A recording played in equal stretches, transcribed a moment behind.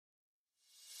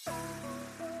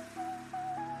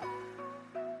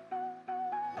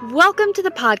Welcome to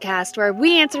the podcast where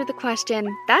we answer the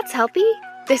question, that's healthy?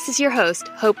 This is your host,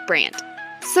 Hope Brandt.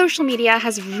 Social media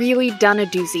has really done a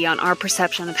doozy on our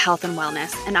perception of health and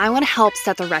wellness, and I want to help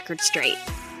set the record straight.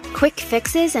 Quick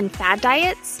fixes and fad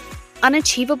diets,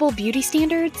 unachievable beauty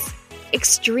standards,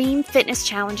 extreme fitness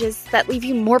challenges that leave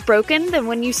you more broken than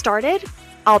when you started?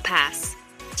 I'll pass.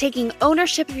 Taking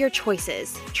ownership of your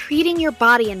choices, treating your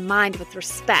body and mind with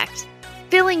respect,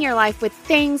 filling your life with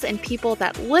things and people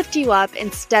that lift you up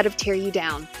instead of tear you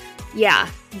down. Yeah,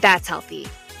 that's healthy.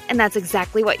 And that's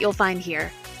exactly what you'll find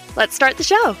here. Let's start the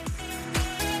show.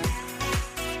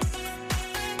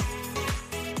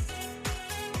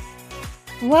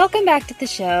 Welcome back to the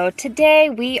show. Today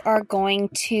we are going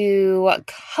to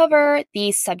cover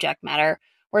the subject matter.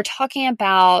 We're talking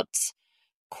about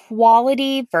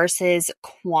quality versus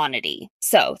quantity.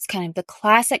 So it's kind of the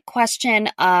classic question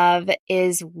of,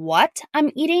 is what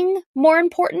I'm eating more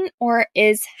important, or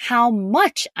is how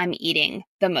much I'm eating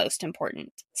the most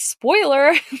important?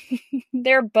 Spoiler,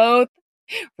 they're both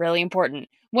really important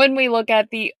when we look at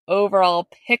the overall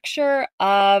picture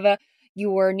of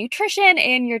your nutrition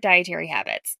and your dietary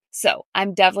habits. So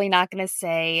I'm definitely not going to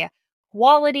say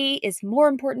quality is more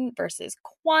important versus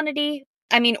quantity.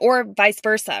 Or vice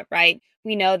versa, right?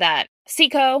 We know that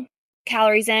CICO,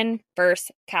 calories in versus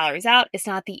calories out, is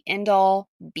not the end all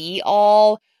be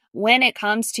all when it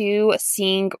comes to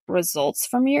seeing results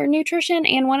from your nutrition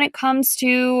and when it comes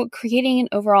to creating an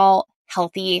overall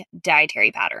healthy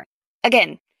dietary pattern.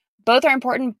 Again, both are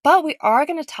important, but we are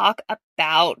going to talk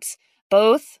about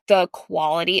both the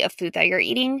quality of food that you're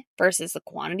eating versus the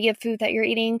quantity of food that you're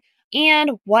eating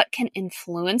and what can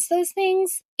influence those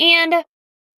things. And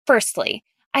firstly,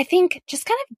 I think just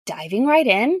kind of diving right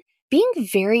in, being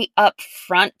very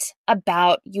upfront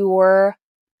about your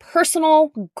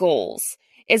personal goals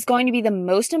is going to be the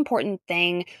most important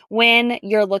thing when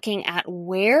you're looking at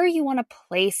where you want to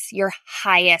place your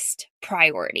highest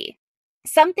priority.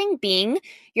 Something being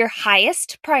your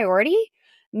highest priority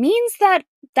means that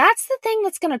that's the thing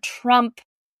that's going to trump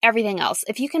everything else.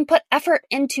 If you can put effort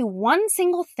into one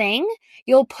single thing,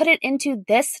 you'll put it into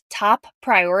this top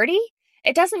priority.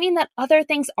 It doesn't mean that other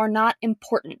things are not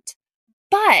important,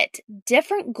 but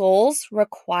different goals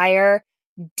require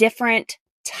different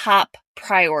top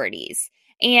priorities.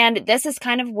 And this is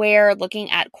kind of where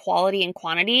looking at quality and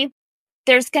quantity,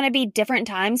 there's going to be different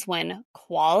times when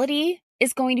quality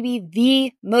is going to be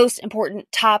the most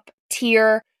important top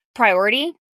tier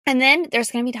priority. And then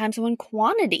there's going to be times when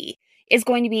quantity is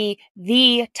going to be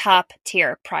the top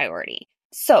tier priority.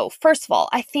 So first of all,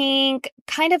 I think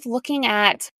kind of looking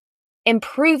at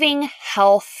improving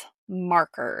health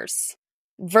markers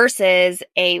versus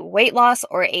a weight loss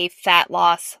or a fat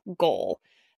loss goal.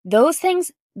 Those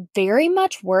things very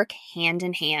much work hand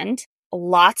in hand.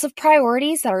 Lots of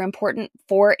priorities that are important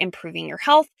for improving your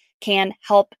health can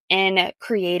help in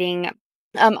creating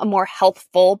a more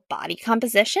healthful body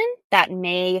composition that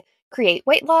may create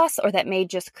weight loss or that may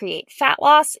just create fat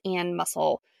loss and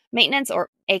muscle maintenance, or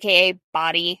AKA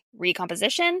body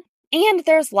recomposition. And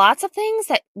there's lots of things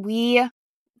that we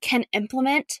can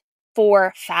implement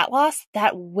for fat loss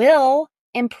that will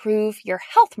improve your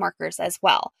health markers as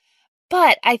well.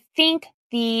 But I think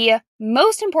the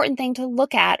most important thing to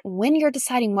look at when you're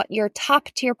deciding what your top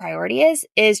tier priority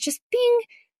is just being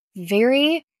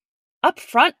very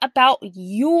upfront about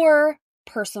your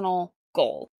personal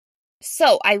goal.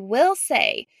 So I will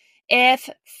say, if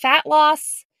fat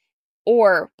loss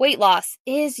or weight loss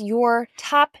is your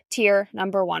top tier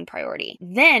number one priority,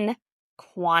 then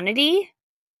quantity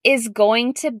is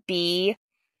going to be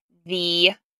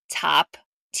the top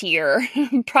tier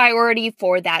priority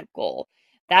for that goal.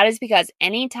 That is because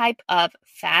any type of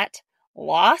fat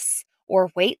loss or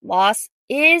weight loss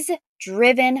is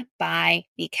driven by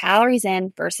the calories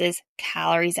in versus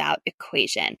calories out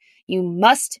equation. You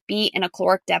must be in a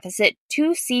caloric deficit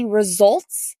to see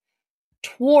results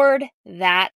toward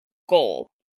that goal.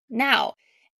 Now,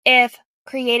 if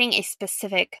creating a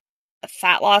specific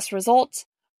fat loss result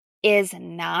is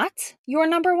not your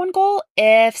number one goal,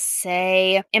 if,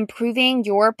 say, improving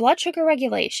your blood sugar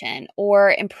regulation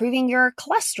or improving your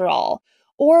cholesterol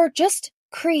or just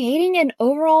creating an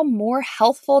overall more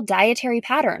healthful dietary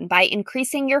pattern by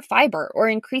increasing your fiber or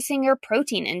increasing your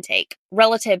protein intake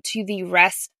relative to the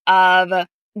rest of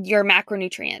your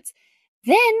macronutrients,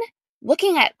 then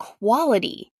looking at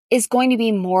quality is going to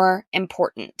be more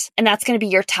important. And that's going to be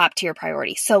your top tier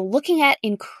priority. So looking at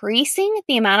increasing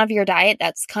the amount of your diet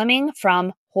that's coming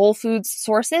from whole foods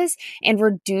sources and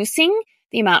reducing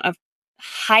the amount of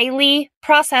highly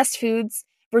processed foods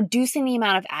reducing the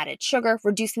amount of added sugar,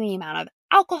 reducing the amount of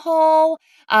alcohol,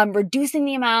 reducing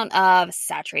the amount of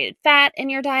saturated fat in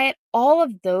your diet. All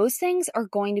of those things are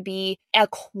going to be a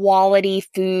quality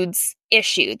foods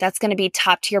issue. That's going to be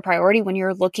top tier priority when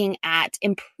you're looking at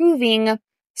improving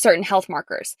certain health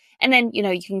markers. And then,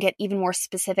 you can get even more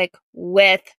specific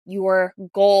with your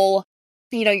goal,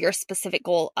 your specific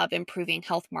goal of improving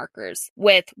health markers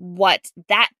with what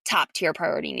that top tier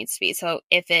priority needs to be. So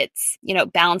if it's,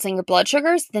 balancing your blood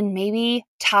sugars, then maybe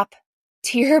top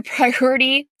tier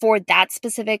priority for that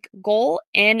specific goal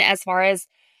in as far as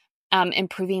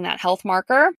improving that health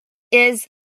marker is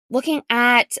looking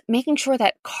at making sure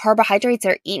that carbohydrates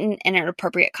are eaten in an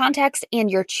appropriate context, and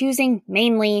you're choosing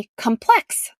mainly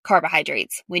complex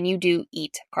carbohydrates when you do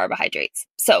eat carbohydrates.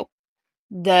 So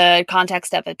the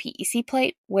context of a PEC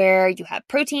plate where you have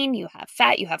protein, you have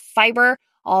fat, you have fiber,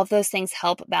 all of those things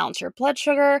help balance your blood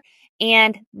sugar.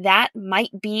 And that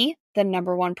might be the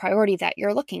number one priority that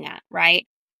you're looking at, right?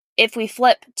 If we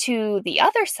flip to the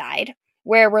other side,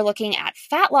 where we're looking at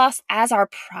fat loss as our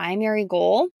primary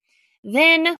goal,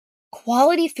 then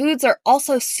quality foods are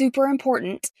also super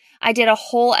important. I did a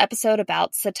whole episode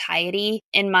about satiety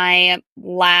in my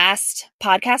last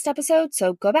podcast episode,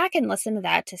 so go back and listen to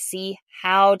that to see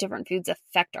how different foods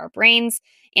affect our brains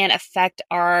and affect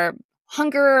our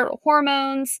hunger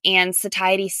hormones and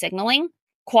satiety signaling.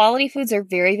 Quality foods are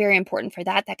very, very important for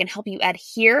that. That can help you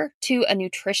adhere to a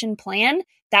nutrition plan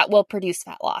that will produce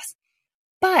fat loss.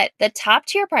 But the top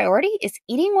tier priority is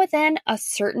eating within a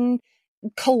certain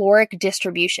caloric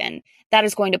distribution that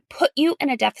is going to put you in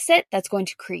a deficit that's going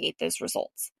to create those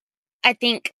results. I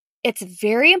think it's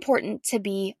very important to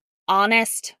be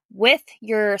honest with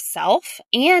yourself.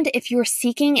 And if you're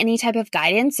seeking any type of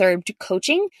guidance or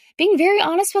coaching, being very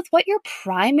honest with what your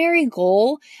primary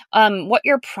goal, what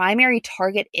your primary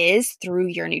target is through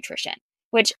your nutrition,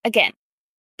 which again,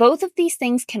 both of these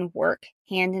things can work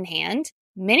hand in hand.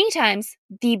 Many times,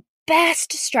 the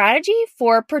best strategy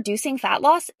for producing fat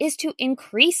loss is to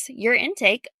increase your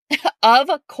intake of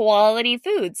quality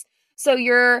foods. So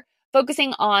you're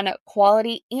focusing on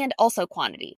quality and also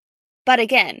quantity. But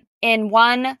again, in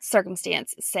one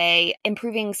circumstance, say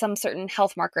improving some certain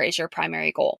health marker is your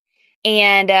primary goal.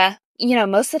 And,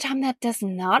 most of the time that does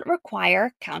not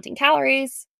require counting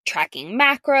calories, tracking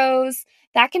macros.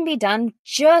 That can be done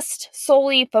just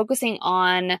solely focusing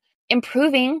on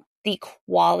improving the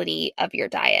quality of your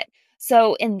diet.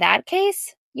 So in that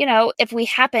case, if we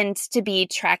happened to be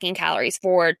tracking calories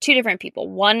for two different people,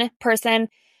 one person,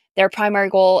 their primary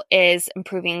goal is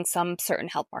improving some certain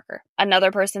health marker.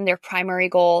 Another person, their primary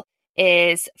goal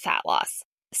is fat loss.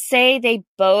 Say they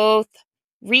both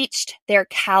reached their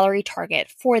calorie target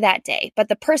for that day, but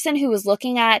the person who was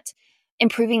looking at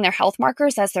improving their health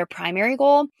markers as their primary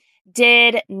goal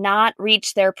did not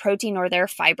reach their protein or their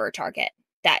fiber target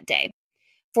that day.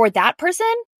 For that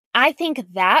person, I think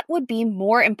that would be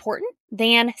more important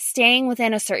than staying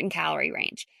within a certain calorie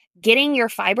range. Getting your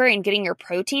fiber and getting your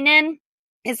protein in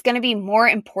is going to be more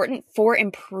important for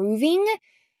improving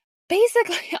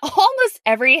basically almost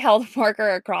every health marker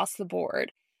across the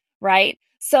board, right?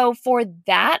 So for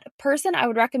that person, I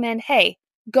would recommend, hey,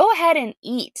 go ahead and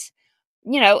eat,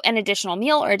 an additional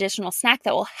meal or additional snack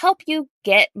that will help you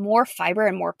get more fiber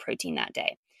and more protein that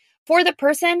day. For the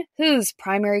person whose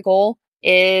primary goal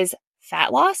is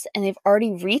fat loss and they've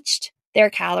already reached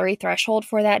their calorie threshold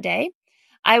for that day,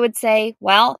 I would say,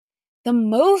 well, the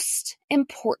most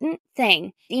important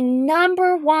thing, the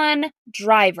number one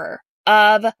driver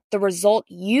of the result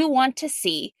you want to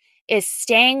see is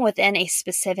staying within a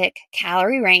specific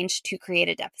calorie range to create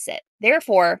a deficit.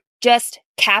 Therefore, just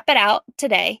cap it out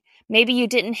today. Maybe you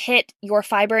didn't hit your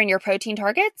fiber and your protein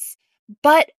targets,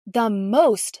 but the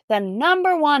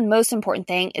number one most important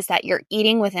thing is that you're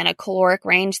eating within a caloric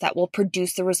range that will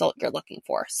produce the result you're looking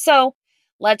for. So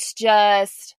let's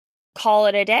just call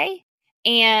it a day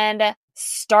and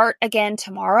start again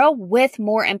tomorrow with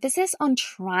more emphasis on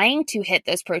trying to hit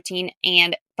those protein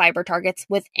and fiber targets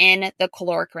within the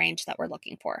caloric range that we're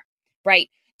looking for, right?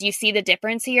 Do you see the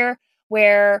difference here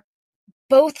where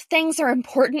both things are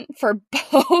important for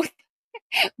both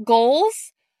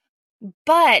goals,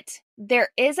 but there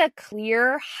is a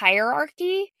clear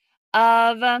hierarchy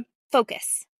of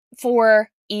focus for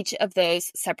each of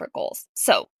those separate goals.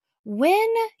 So when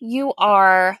you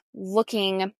are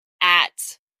looking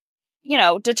at,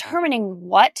 determining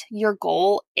what your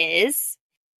goal is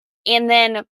and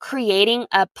then creating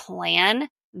a plan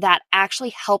that actually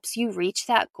helps you reach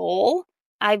that goal,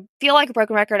 I feel like a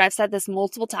broken record. I've said this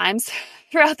multiple times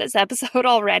throughout this episode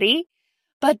already,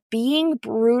 But being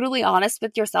brutally honest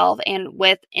with yourself and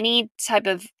with any type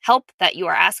of help that you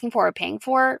are asking for or paying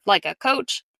for, like a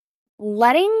coach,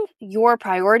 letting your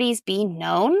priorities be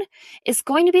known is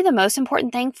going to be the most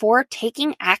important thing for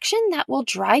taking action that will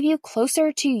drive you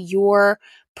closer to your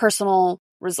personal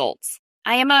results.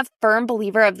 I am a firm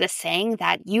believer of this saying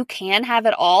that you can have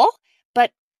it all,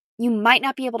 but you might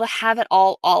not be able to have it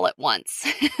all at once.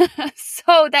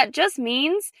 So that just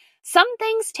means some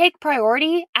things take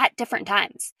priority at different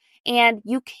times. And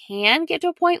you can get to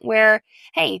a point where,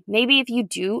 hey, maybe if you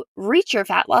do reach your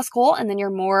fat loss goal and then you're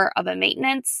at more of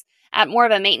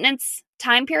a maintenance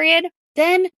time period,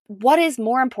 then what is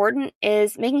more important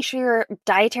is making sure your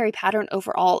dietary pattern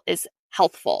overall is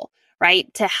healthful,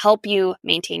 right? To help you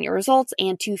maintain your results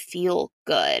and to feel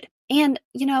good. And,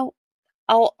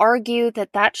 I'll argue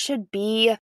that that should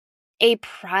be a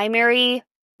primary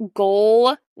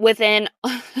goal within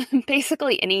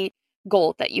basically any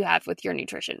goal that you have with your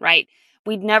nutrition, right?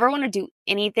 We'd never want to do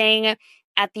anything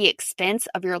at the expense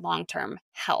of your long-term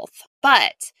health.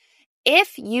 But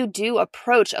if you do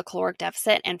approach a caloric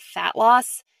deficit and fat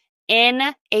loss in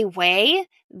a way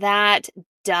that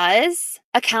does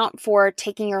account for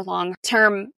taking your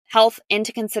long-term health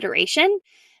into consideration,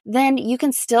 then you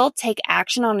can still take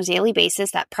action on a daily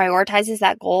basis that prioritizes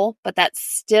that goal, but that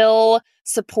still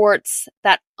supports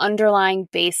that underlying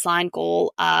baseline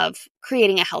goal of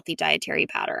creating a healthy dietary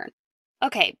pattern.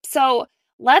 Okay, so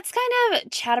let's kind of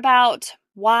chat about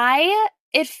why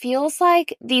it feels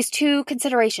like these two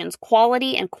considerations,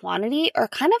 quality and quantity, are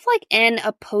kind of like in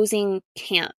opposing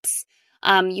camps.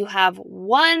 You have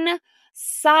one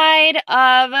side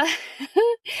of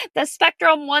the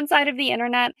spectrum, one side of the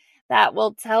internet that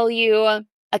will tell you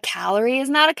a calorie is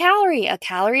not a calorie. A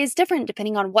calorie is different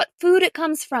depending on what food it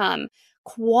comes from.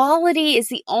 Quality is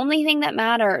the only thing that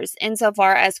matters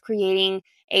insofar as creating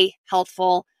a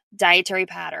healthful dietary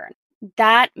pattern.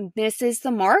 That misses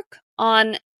the mark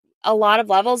on a lot of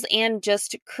levels and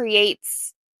just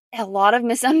creates a lot of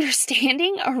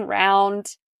misunderstanding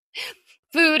around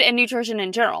food and nutrition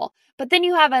in general. But then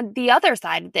you have the other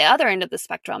side, the other end of the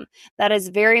spectrum that is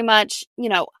very much,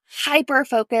 hyper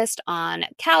focused on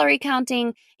calorie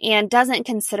counting and doesn't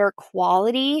consider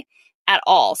quality at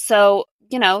all. So,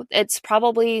 it's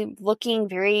probably looking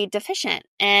very deficient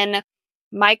in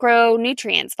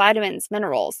micronutrients, vitamins,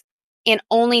 minerals, and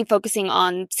only focusing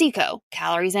on CICO,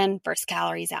 calories in versus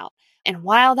calories out. And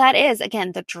while that is,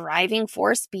 again, the driving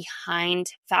force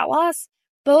behind fat loss,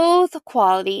 both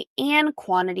quality and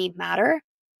quantity matter.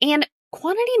 And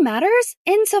quantity matters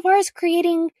insofar as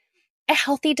creating a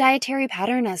healthy dietary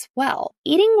pattern as well.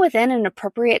 Eating within an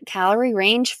appropriate calorie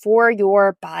range for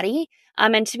your body,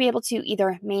 and to be able to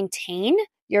either maintain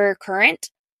your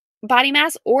current body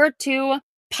mass or to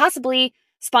possibly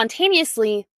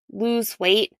spontaneously lose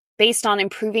weight based on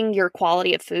improving your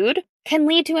quality of food can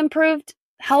lead to improved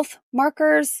health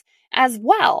markers as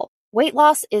well. Weight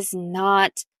loss is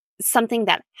not something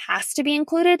that has to be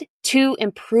included to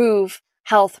improve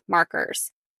health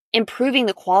markers. Improving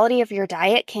the quality of your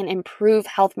diet can improve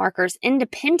health markers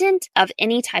independent of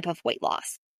any type of weight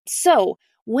loss. So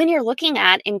when you're looking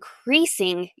at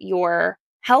increasing your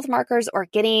health markers or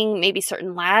getting maybe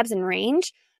certain labs in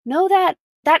range, know that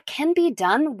that can be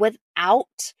done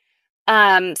without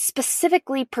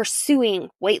specifically pursuing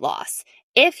weight loss.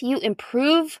 If you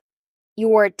improve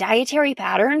your dietary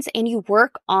patterns and you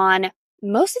work on,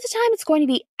 most of the time it's going to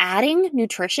be adding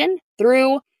nutrition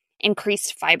through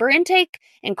increased fiber intake,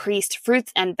 increased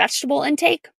fruits and vegetable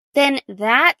intake, then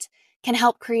that can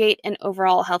help create an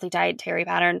overall healthy dietary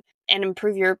pattern and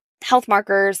improve your health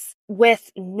markers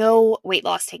with no weight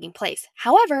loss taking place.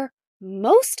 However,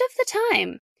 most of the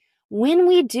time, when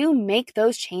we do make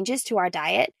those changes to our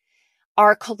diet,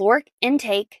 our caloric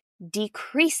intake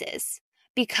decreases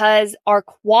because our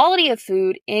quality of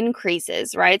food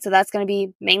increases, right? So that's going to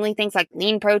be mainly things like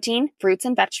lean protein, fruits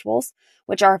and vegetables,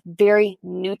 which are very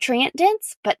nutrient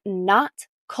dense, but not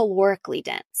calorically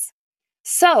dense.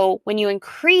 So when you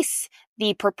increase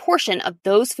the proportion of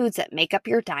those foods that make up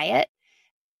your diet,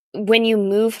 when you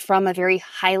move from a very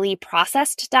highly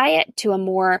processed diet to a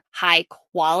more high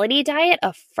quality diet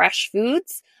of fresh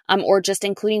foods, or just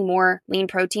including more lean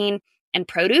protein and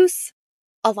produce,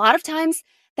 a lot of times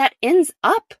that ends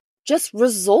up just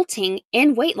resulting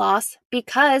in weight loss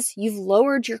because you've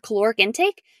lowered your caloric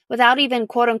intake without even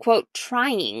quote unquote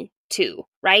trying to,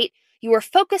 right? You were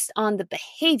focused on the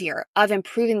behavior of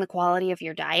improving the quality of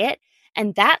your diet,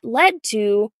 and that led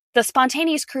to the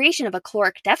spontaneous creation of a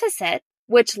caloric deficit,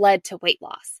 which led to weight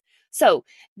loss. So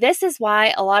this is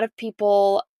why a lot of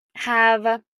people have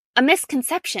a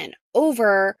misconception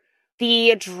over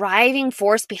the driving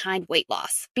force behind weight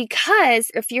loss.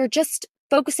 Because if you're just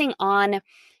focusing on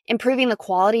improving the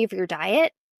quality of your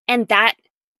diet and that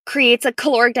creates a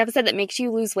caloric deficit that makes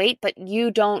you lose weight, but you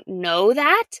don't know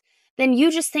that, then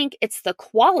you just think it's the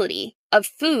quality of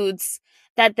foods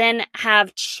that then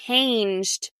have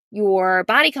changed your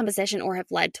body composition or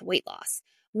have led to weight loss.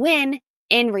 When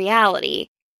in reality,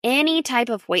 any type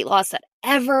of weight loss that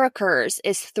ever occurs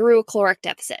is through a caloric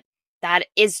deficit. That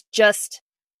is just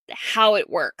how it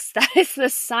works. That is the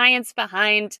science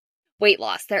behind weight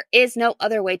loss. There is no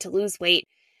other way to lose weight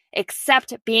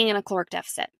except being in a caloric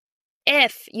deficit.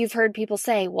 If you've heard people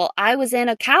say, well, I was in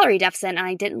a calorie deficit and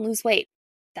I didn't lose weight,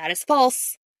 that is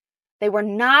false. They were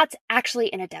not actually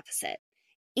in a deficit.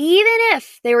 Even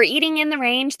if they were eating in the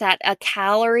range that a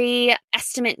calorie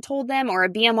estimate told them, or a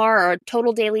BMR or a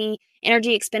total daily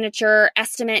energy expenditure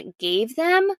estimate gave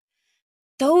them,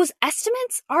 those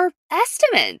estimates are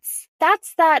estimates.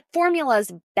 That's that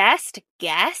formula's best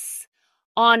guess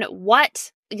on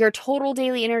what your total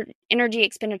daily energy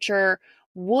expenditure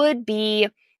would be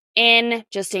in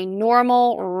just a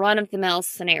normal run-of-the-mill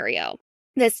scenario.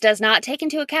 This does not take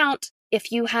into account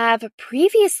if you have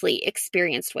previously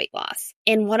experienced weight loss.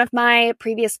 In one of my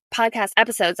previous podcast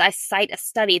episodes, I cite a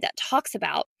study that talks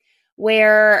about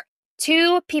where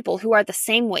two people who are the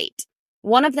same weight,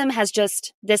 one of them has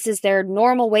this is their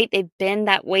normal weight. They've been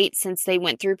that weight since they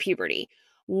went through puberty.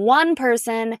 One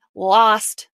person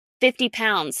lost 50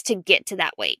 pounds to get to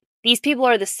that weight. These people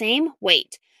are the same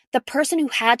weight. The person who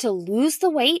had to lose the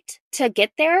weight to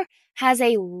get there has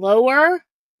a lower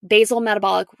basal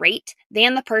metabolic rate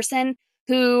than the person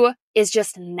who is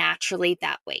just naturally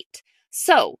that weight.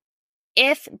 So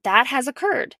if that has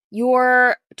occurred,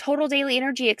 your total daily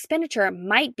energy expenditure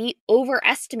might be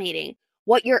overestimating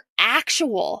what your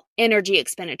actual energy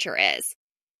expenditure is.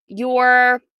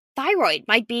 Your thyroid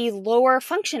might be lower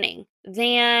functioning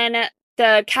than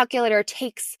the calculator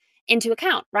takes into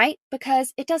account, right?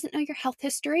 Because it doesn't know your health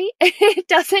history. It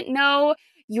doesn't know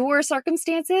your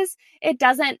circumstances. It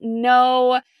doesn't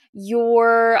know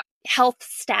your health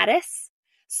status.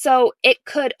 So it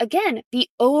could, again, be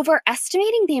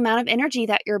overestimating the amount of energy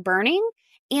that you're burning.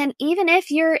 And even if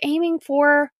you're aiming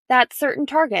for that certain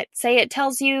target, say it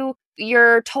tells you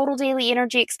your total daily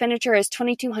energy expenditure is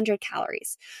 2,200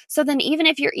 calories. So then even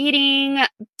if you're eating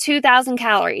 2,000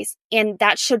 calories, and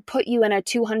that should put you in a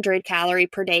 200 calorie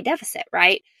per day deficit,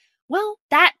 right? Well,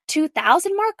 that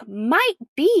 2,000 mark might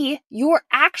be your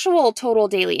actual total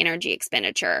daily energy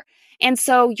expenditure. And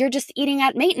so you're just eating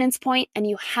at maintenance point and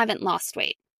you haven't lost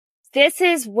weight. This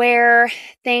is where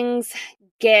things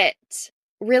get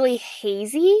really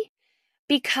hazy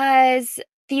because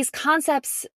these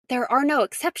concepts, there are no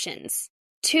exceptions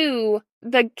to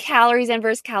the calories in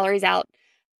versus calories out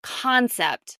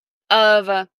concept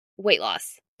of weight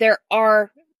loss. There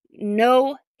are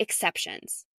no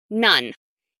exceptions, none.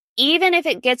 Even if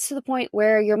it gets to the point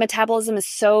where your metabolism is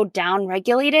so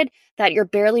down-regulated that you're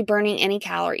barely burning any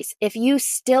calories, if you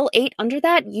still ate under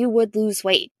that, you would lose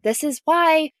weight. This is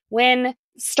why when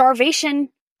starvation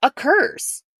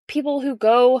occurs, people who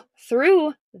go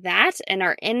through that and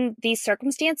are in these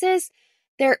circumstances,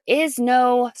 there is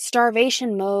no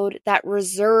starvation mode that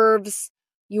reserves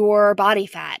your body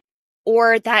fat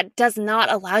or that does not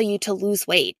allow you to lose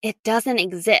weight. It doesn't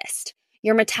exist.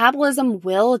 Your metabolism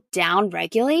will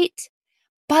downregulate,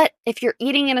 but if you're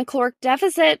eating in a caloric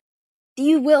deficit,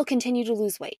 you will continue to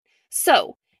lose weight.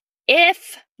 So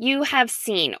if you have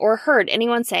seen or heard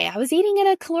anyone say, I was eating in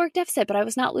a caloric deficit, but I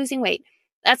was not losing weight,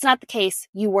 that's not the case.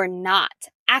 You were not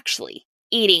actually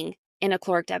eating in a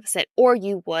caloric deficit, or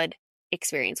you would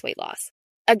experience weight loss.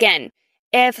 Again,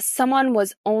 if someone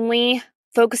was only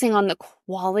focusing on the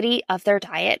quality of their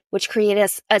diet, which created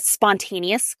a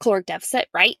spontaneous caloric deficit,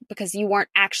 right? Because you weren't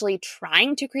actually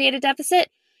trying to create a deficit,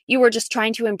 you were just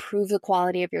trying to improve the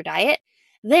quality of your diet,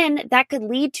 then that could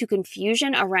lead to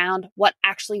confusion around what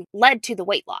actually led to the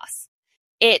weight loss.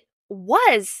 It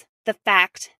was the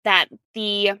fact that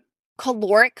the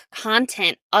caloric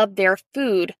content of their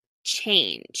food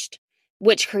changed,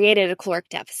 which created a caloric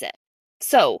deficit.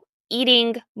 So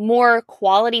eating more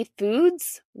quality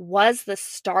foods was the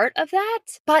start of that,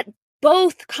 but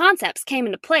both concepts came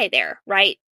into play there,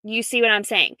 right? You see what I'm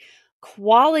saying?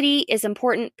 Quality is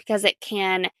important because it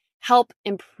can help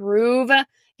improve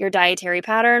your dietary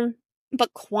pattern,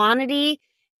 but quantity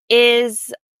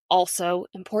is also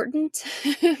important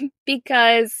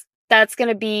because that's going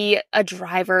to be a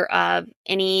driver of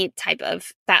any type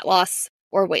of fat loss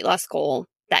or weight loss goal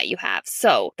that you have.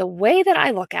 So the way that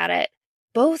I look at it,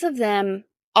 both of them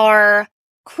are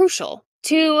crucial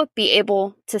to be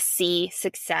able to see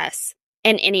success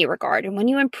in any regard. And when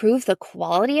you improve the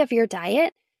quality of your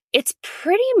diet, it's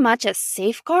pretty much a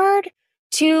safeguard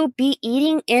to be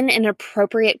eating in an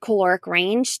appropriate caloric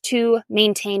range to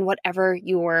maintain whatever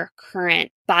your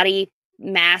current body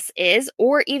mass is,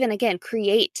 or even, again,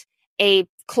 create a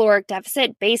caloric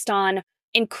deficit based on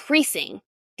increasing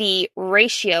the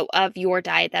ratio of your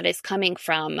diet that is coming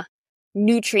from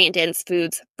nutrient-dense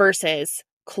foods versus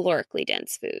calorically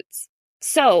dense foods.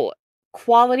 So,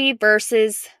 quality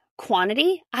versus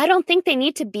quantity, I don't think they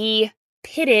need to be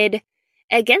pitted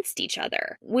against each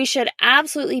other. We should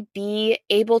absolutely be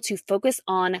able to focus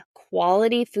on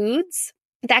quality foods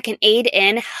that can aid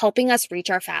in helping us reach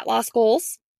our fat loss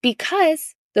goals,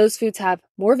 because those foods have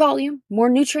more volume, more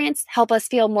nutrients, help us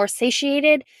feel more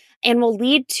satiated, and will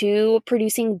lead to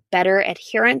producing better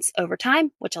adherence over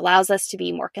time, which allows us to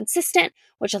be more consistent,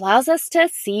 which allows us to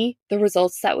see the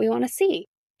results that we want to see.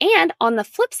 And on the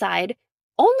flip side,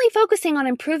 only focusing on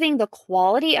improving the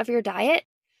quality of your diet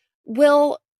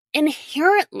will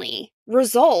inherently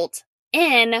result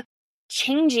in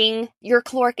changing your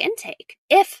caloric intake.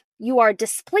 If you are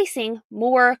displacing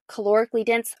more calorically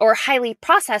dense or highly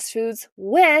processed foods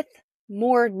with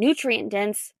more nutrient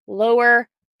dense, lower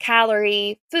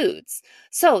calorie foods.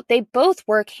 So they both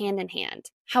work hand in hand.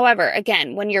 However,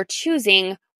 again, when you're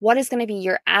choosing what is going to be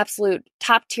your absolute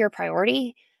top tier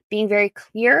priority, being very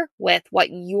clear with what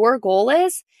your goal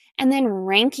is, and then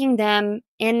ranking them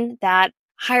in that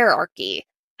hierarchy,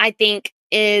 I think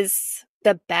is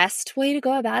the best way to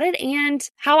go about it and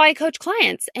how I coach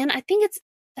clients. And I think it's,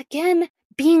 again,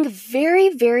 being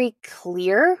very, very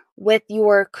clear with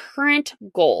your current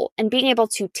goal and being able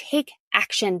to take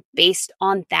action based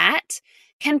on that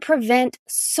can prevent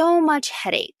so much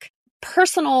headache.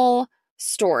 Personal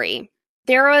story.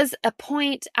 There was a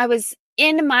point I was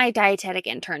in my dietetic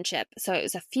internship, so it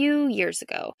was a few years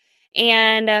ago,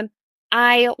 and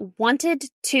I wanted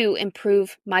to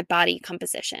improve my body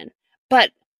composition,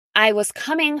 but I was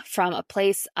coming from a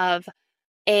place of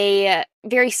a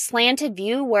very slanted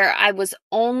view where I was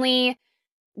only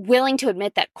willing to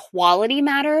admit that quality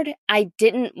mattered. I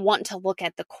didn't want to look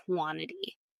at the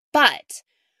quantity. But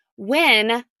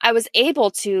when I was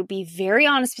able to be very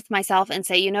honest with myself and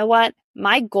say, you know what,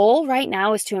 my goal right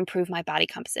now is to improve my body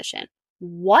composition.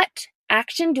 What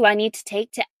action do I need to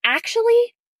take to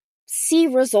actually see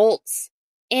results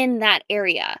in that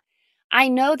area? I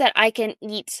know that I can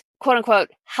eat, quote unquote,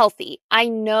 healthy. I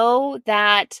know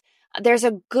that there's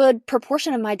a good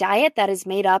proportion of my diet that is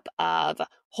made up of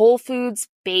whole foods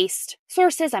based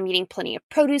sources. I'm eating plenty of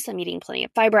produce. I'm eating plenty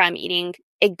of fiber. I'm eating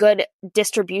a good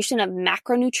distribution of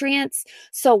macronutrients.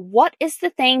 So what is the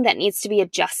thing that needs to be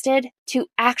adjusted to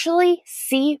actually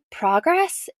see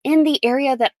progress in the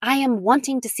area that I am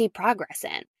wanting to see progress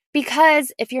in?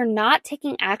 Because if you're not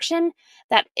taking action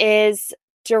that is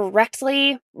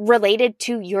directly related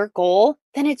to your goal,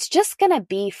 then it's just going to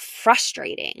be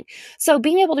frustrating. So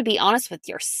being able to be honest with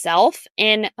yourself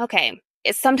and, okay,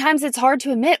 sometimes it's hard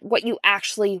to admit what you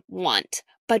actually want,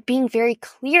 but being very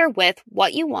clear with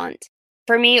what you want.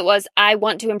 For me, it was, I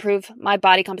want to improve my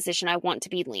body composition. I want to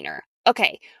be leaner.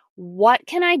 Okay, what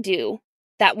can I do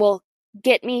that will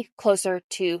get me closer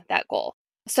to that goal?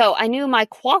 So I knew my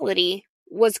quality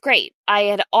was great. I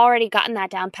had already gotten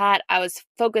that down pat. I was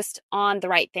focused on the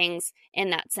right things in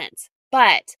that sense.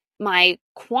 But my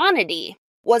quantity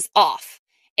was off.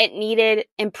 It needed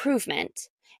improvement.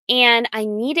 And I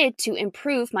needed to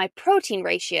improve my protein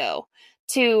ratio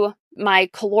to my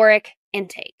caloric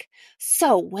intake.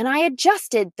 So when I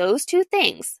adjusted those two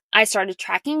things, I started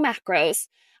tracking macros.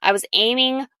 I was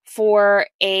aiming for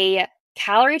a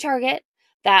calorie target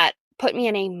that put me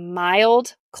in a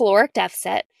mild caloric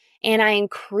deficit, and I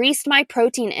increased my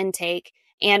protein intake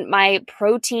and my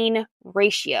protein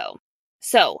ratio.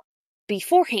 So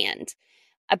beforehand,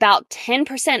 about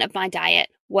 10% of my diet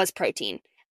was protein.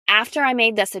 After I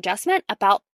made this adjustment,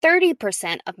 about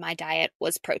 30% of my diet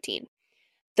was protein.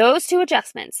 Those two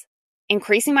adjustments,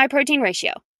 increasing my protein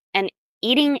ratio and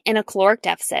eating in a caloric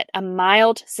deficit, a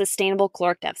mild, sustainable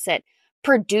caloric deficit,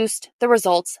 produced the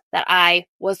results that I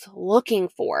was looking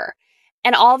for.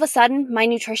 And all of a sudden, my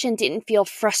nutrition didn't feel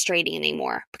frustrating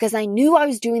anymore because I knew I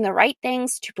was doing the right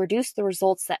things to produce the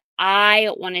results that I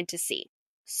wanted to see.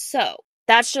 So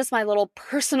that's just my little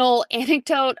personal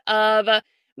anecdote of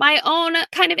my own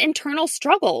kind of internal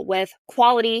struggle with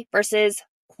quality versus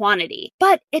quantity.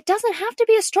 But it doesn't have to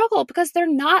be a struggle because they're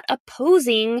not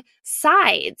opposing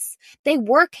sides. They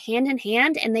work hand in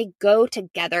hand and they go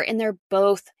together and they're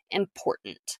both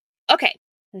important. Okay,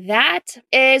 that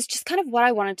is just kind of what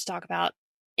I wanted to talk about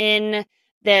in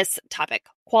this topic,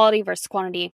 quality versus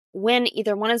quantity, when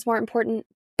either one is more important.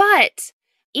 But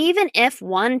even if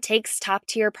one takes top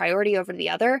tier priority over the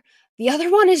other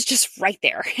one is just right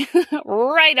there,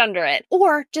 right under it,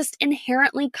 or just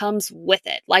inherently comes with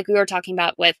it. Like we were talking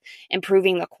about with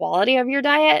improving the quality of your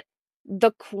diet,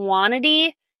 the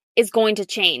quantity is going to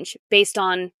change based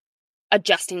on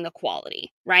adjusting the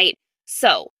quality, right?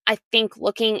 So I think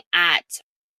looking at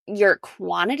your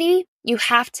quantity, you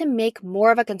have to make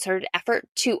more of a concerted effort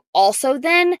to also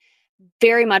then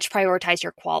very much prioritize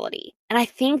your quality. And I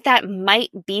think that might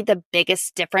be the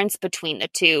biggest difference between the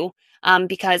two.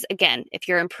 Because again, if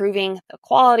you're improving the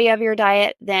quality of your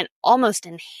diet, then almost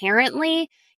inherently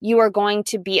you are going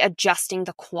to be adjusting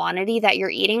the quantity that you're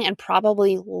eating and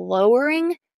probably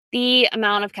lowering the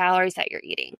amount of calories that you're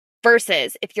eating.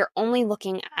 Versus if you're only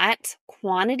looking at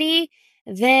quantity,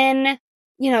 then,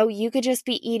 you could just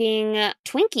be eating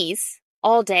Twinkies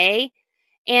all day.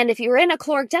 And if you were in a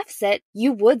caloric deficit,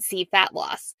 you would see fat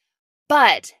loss.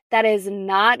 But that is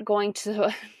not going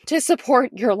to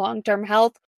support your long-term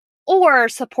health or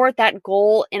support that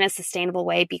goal in a sustainable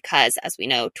way because, as we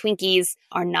know, Twinkies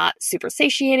are not super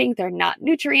satiating. They're not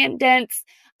nutrient dense.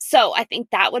 So I think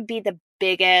that would be the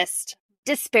biggest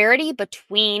disparity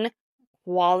between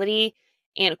quality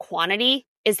and quantity,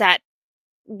 is that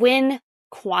when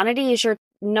quantity is your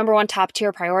number one top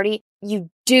tier priority,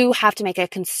 you do have to make a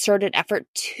concerted effort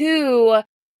to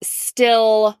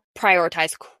still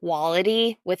prioritize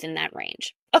quality within that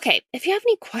range. Okay, if you have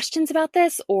any questions about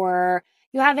this or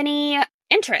you have any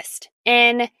interest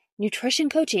in nutrition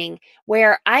coaching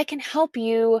where I can help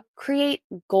you create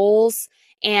goals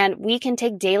and we can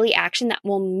take daily action that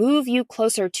will move you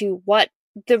closer to what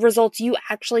the results you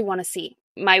actually want to see.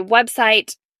 My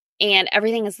website and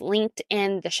everything is linked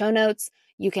in the show notes.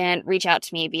 You can reach out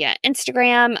to me via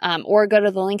Instagram or go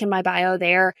to the link in my bio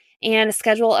there and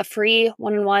schedule a free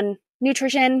one-on-one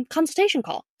nutrition consultation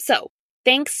call. So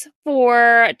thanks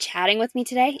for chatting with me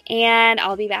today, and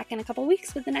I'll be back in a couple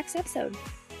weeks with the next episode.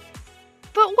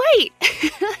 But wait!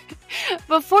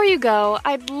 Before you go,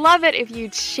 I'd love it if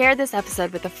you'd share this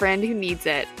episode with a friend who needs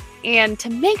it. And to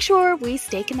make sure we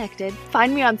stay connected,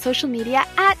 find me on social media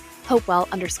at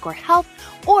Hopewell_health,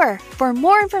 or for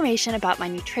more information about my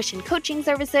nutrition coaching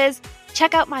services,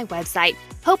 check out my website,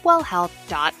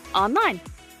 hopewellhealth.online.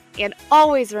 And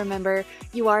always remember,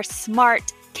 you are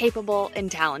smart, capable,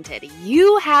 and talented.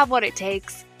 You have what it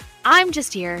takes. I'm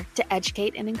just here to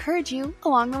educate and encourage you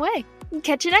along the way.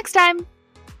 Catch you next time.